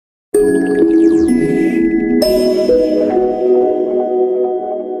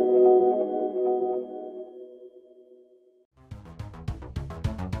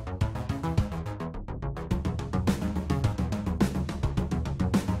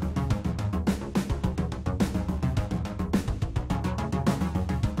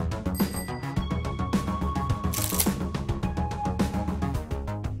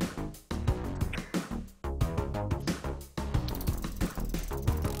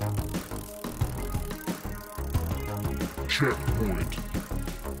Checkpoint.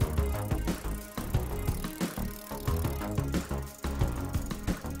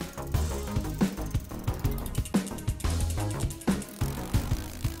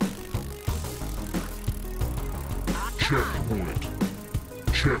 Checkpoint.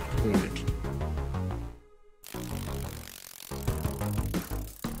 Checkpoint.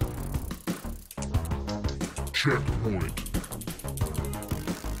 Checkpoint.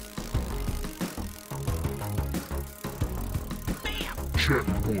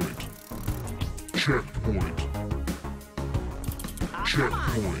 Checkpoint. Checkpoint.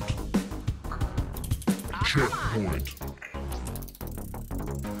 Checkpoint. Checkpoint.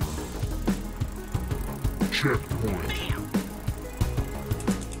 Checkpoint.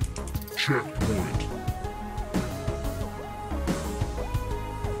 Checkpoint.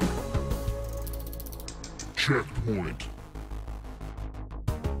 Checkpoint.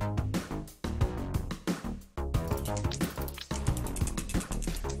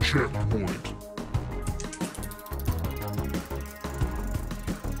 Checkpoint.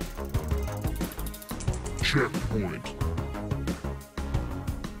 Checkpoint.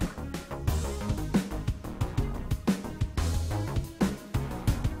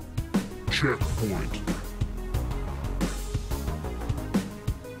 Checkpoint. Come on.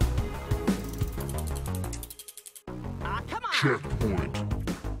 Checkpoint.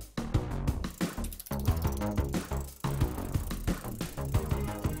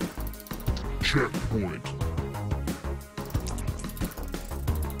 Checkpoint.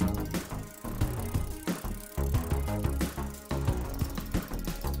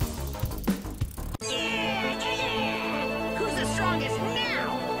 Who's the strongest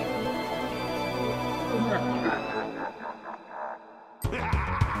now? Come on.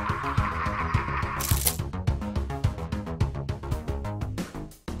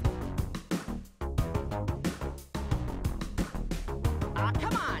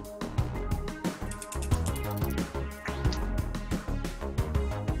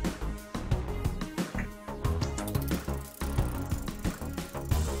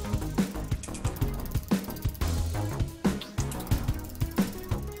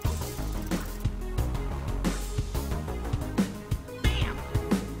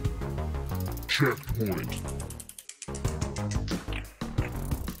 Checkpoint. Checkpoint.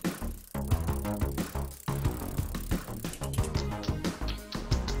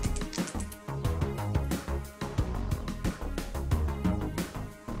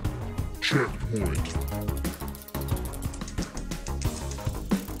 Checkpoint.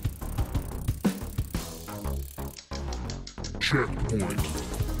 Checkpoint.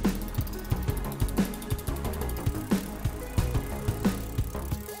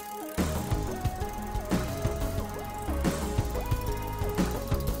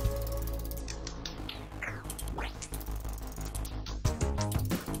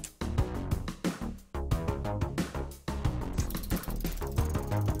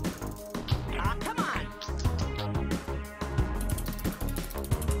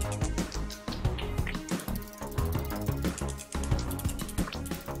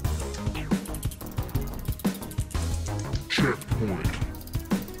 Come on.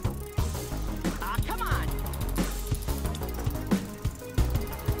 Come on.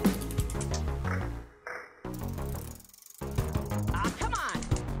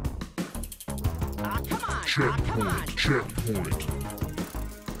 Come on. Checkpoint. Checkpoint. Come on.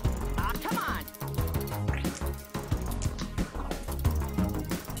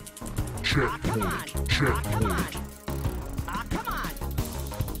 Checkpoint. Checkpoint. Come on.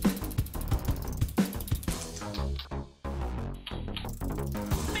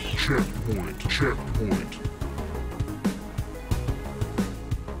 Checkpoint. Checkpoint.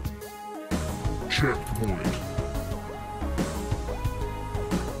 Checkpoint.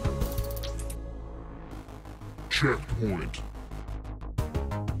 Checkpoint.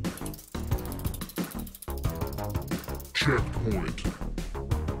 Checkpoint.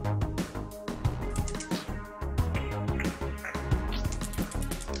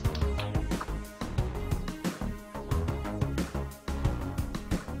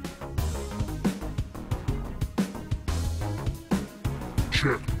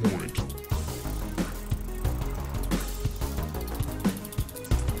 Checkpoint.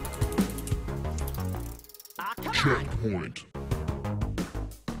 Come on. Checkpoint.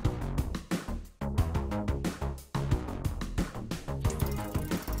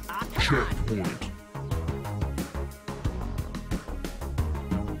 Come on. Checkpoint.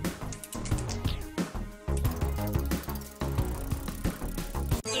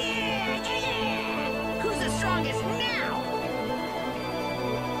 Who's the strongest now?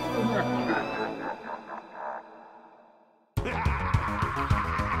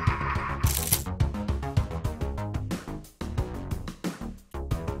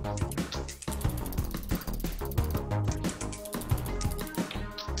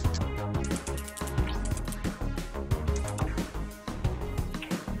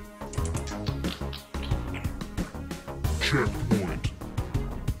 Checkpoint.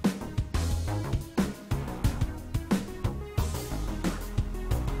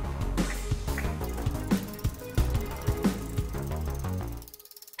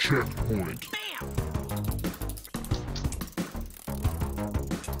 Checkpoint. Bam!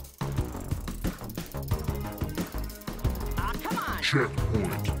 Come on.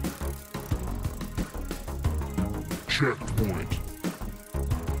 Checkpoint. Checkpoint.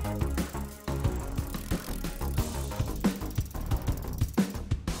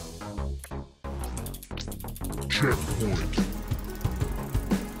 Checkpoint.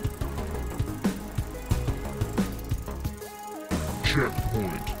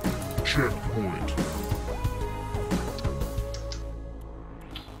 Checkpoint. Checkpoint.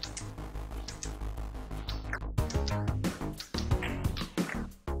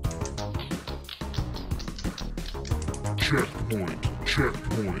 Checkpoint.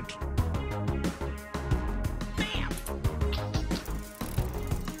 Checkpoint. Bam!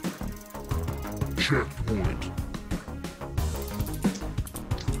 Checkpoint.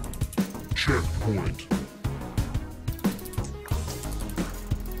 Checkpoint.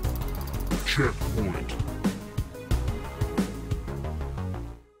 Checkpoint.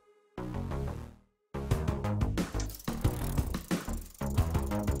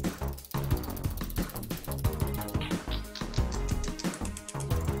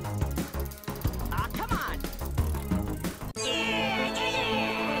 Come on.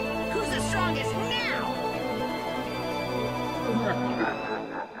 Who's the strongest now?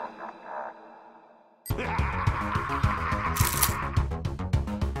 Bam!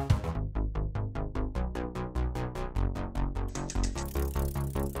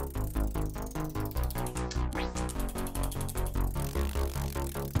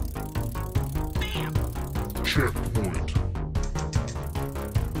 Checkpoint.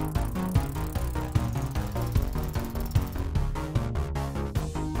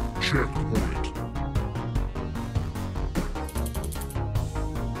 Checkpoint.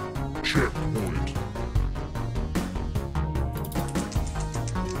 Checkpoint.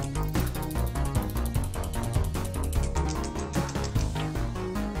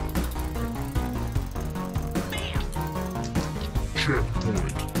 Bam!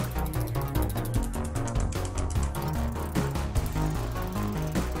 Checkpoint.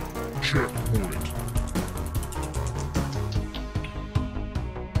 Checkpoint.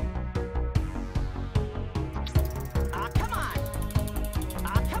 Come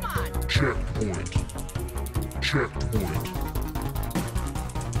on. Come on. Checkpoint. Checkpoint.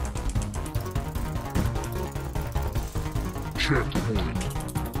 Checkpoint.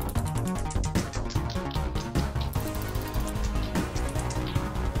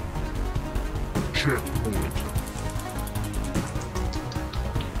 Checkpoint.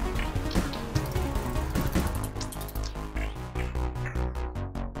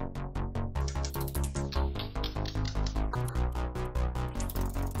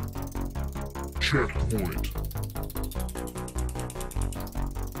 Checkpoint.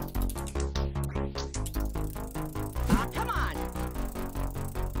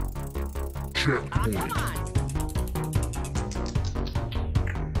 Come on. Come Checkpoint. on.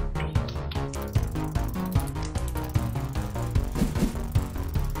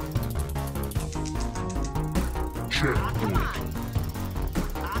 Come Checkpoint. on.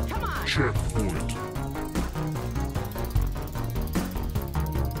 Come on. Checkpoint.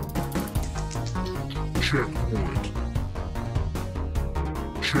 Checkpoint.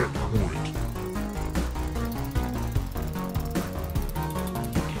 Checkpoint.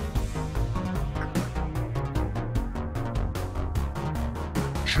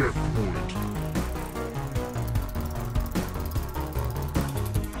 Checkpoint.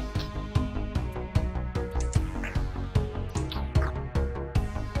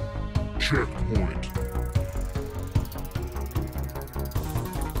 Checkpoint.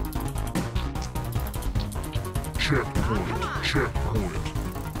 Checkpoint. Checkpoint.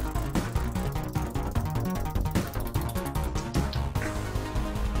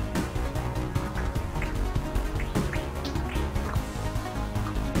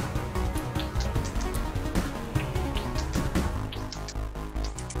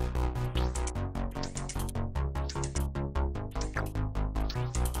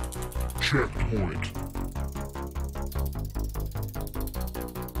 Checkpoint.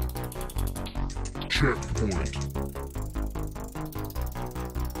 Checkpoint.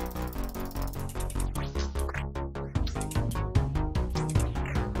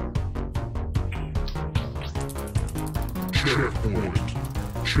 Checkpoint.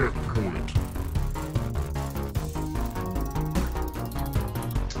 Checkpoint.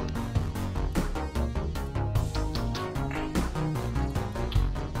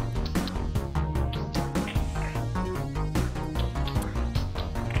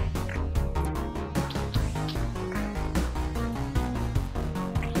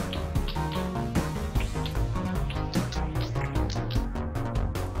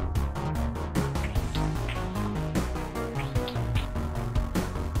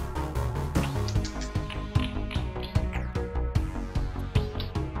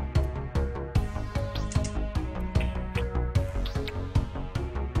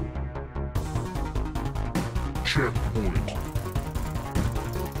 Checkpoint.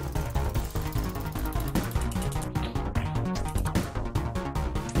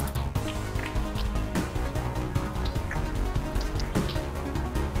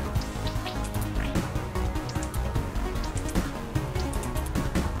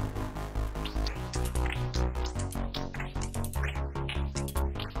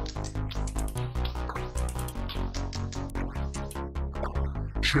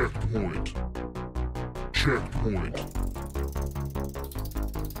 Checkpoint. Checkpoint.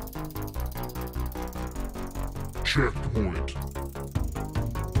 Checkpoint.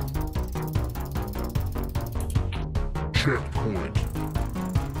 Checkpoint.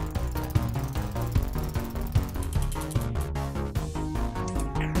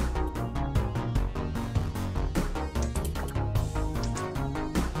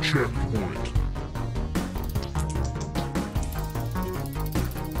 Checkpoint.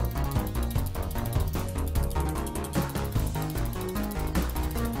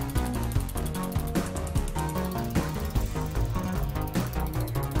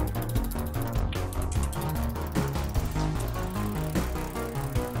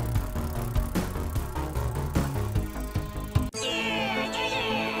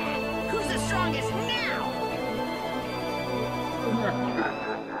 Who's the strongest now?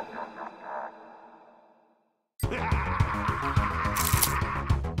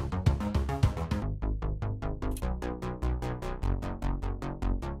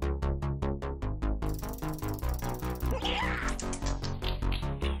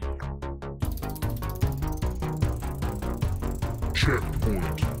 Checkpoint. Come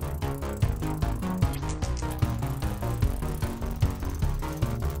on. Checkpoint.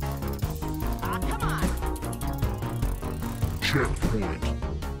 Checkpoint. Come on.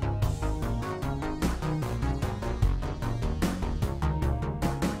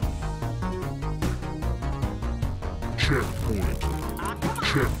 Checkpoint. Checkpoint.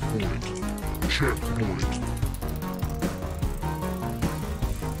 Checkpoint. Checkpoint.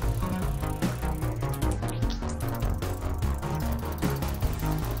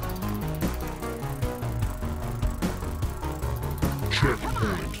 Checkpoint.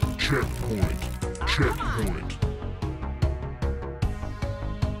 Come on. Checkpoint.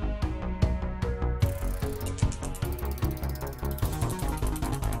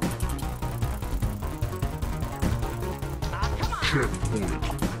 Come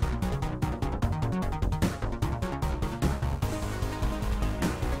on.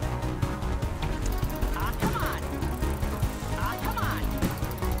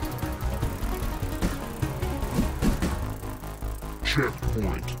 Come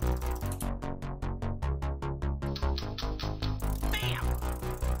on. Checkpoint. Bam.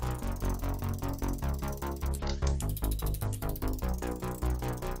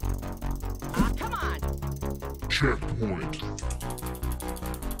 Come on. Checkpoint. Come on.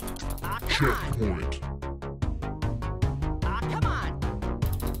 Checkpoint. Come on. Come on.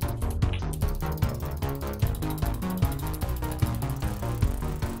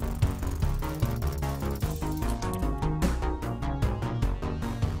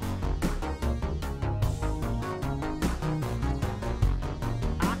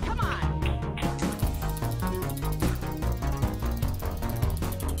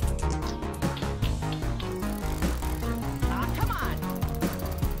 Come on.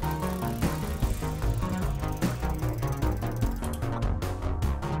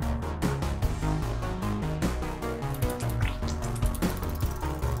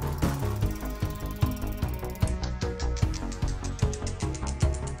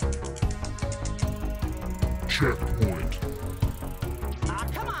 Checkpoint. Ah,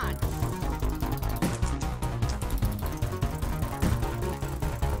 come on.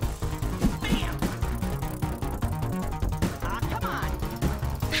 Bam. Ah, come on.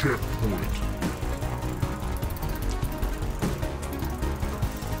 Checkpoint.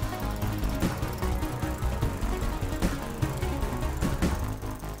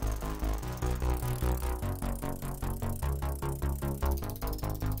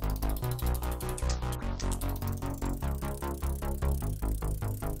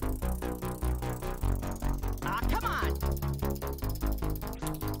 Ah, come on.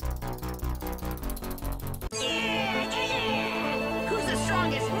 Who's the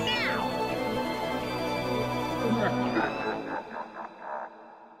strongest now?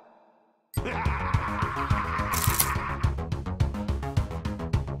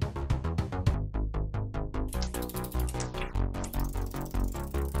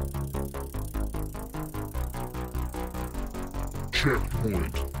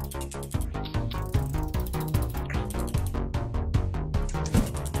 Checkpoint.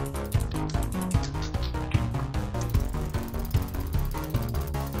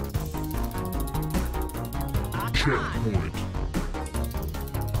 Ah, come on.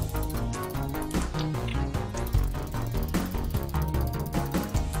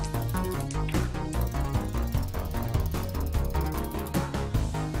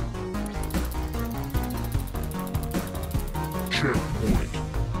 Checkpoint. Checkpoint.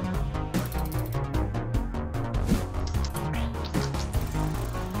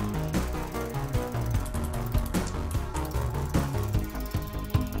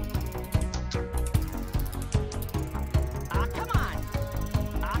 Ah, come on.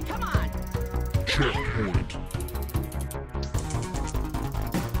 Ah, come on. Checkpoint.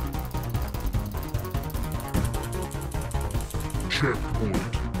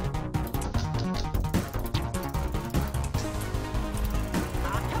 Checkpoint.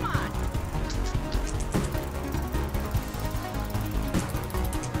 Ah, come on.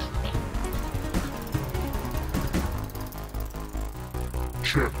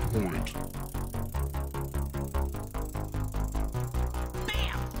 Checkpoint.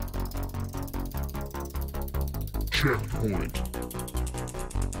 Bam. Checkpoint.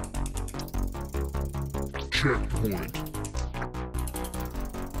 Checkpoint.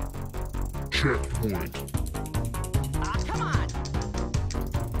 Checkpoint. Ah, come on.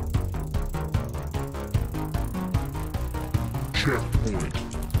 Checkpoint.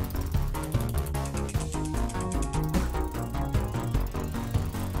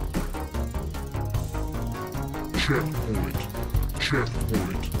 Checkpoint.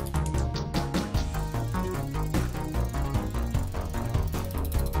 Checkpoint.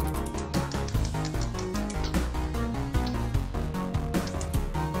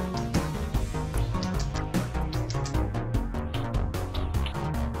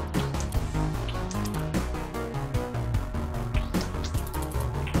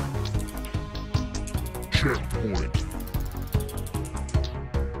 Checkpoint.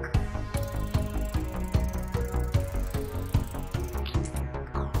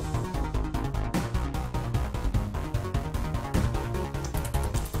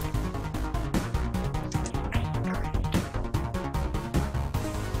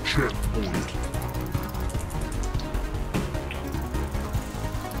 Checkpoint.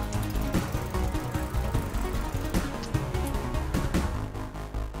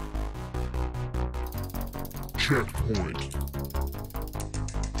 Checkpoint.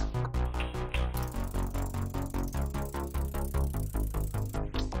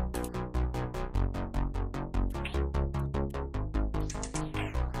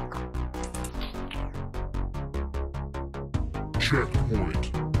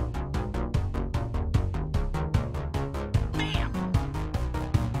 Checkpoint. Bam.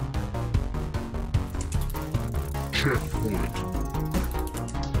 Checkpoint.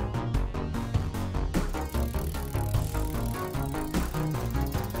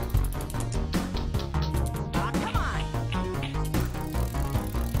 Ah, come on.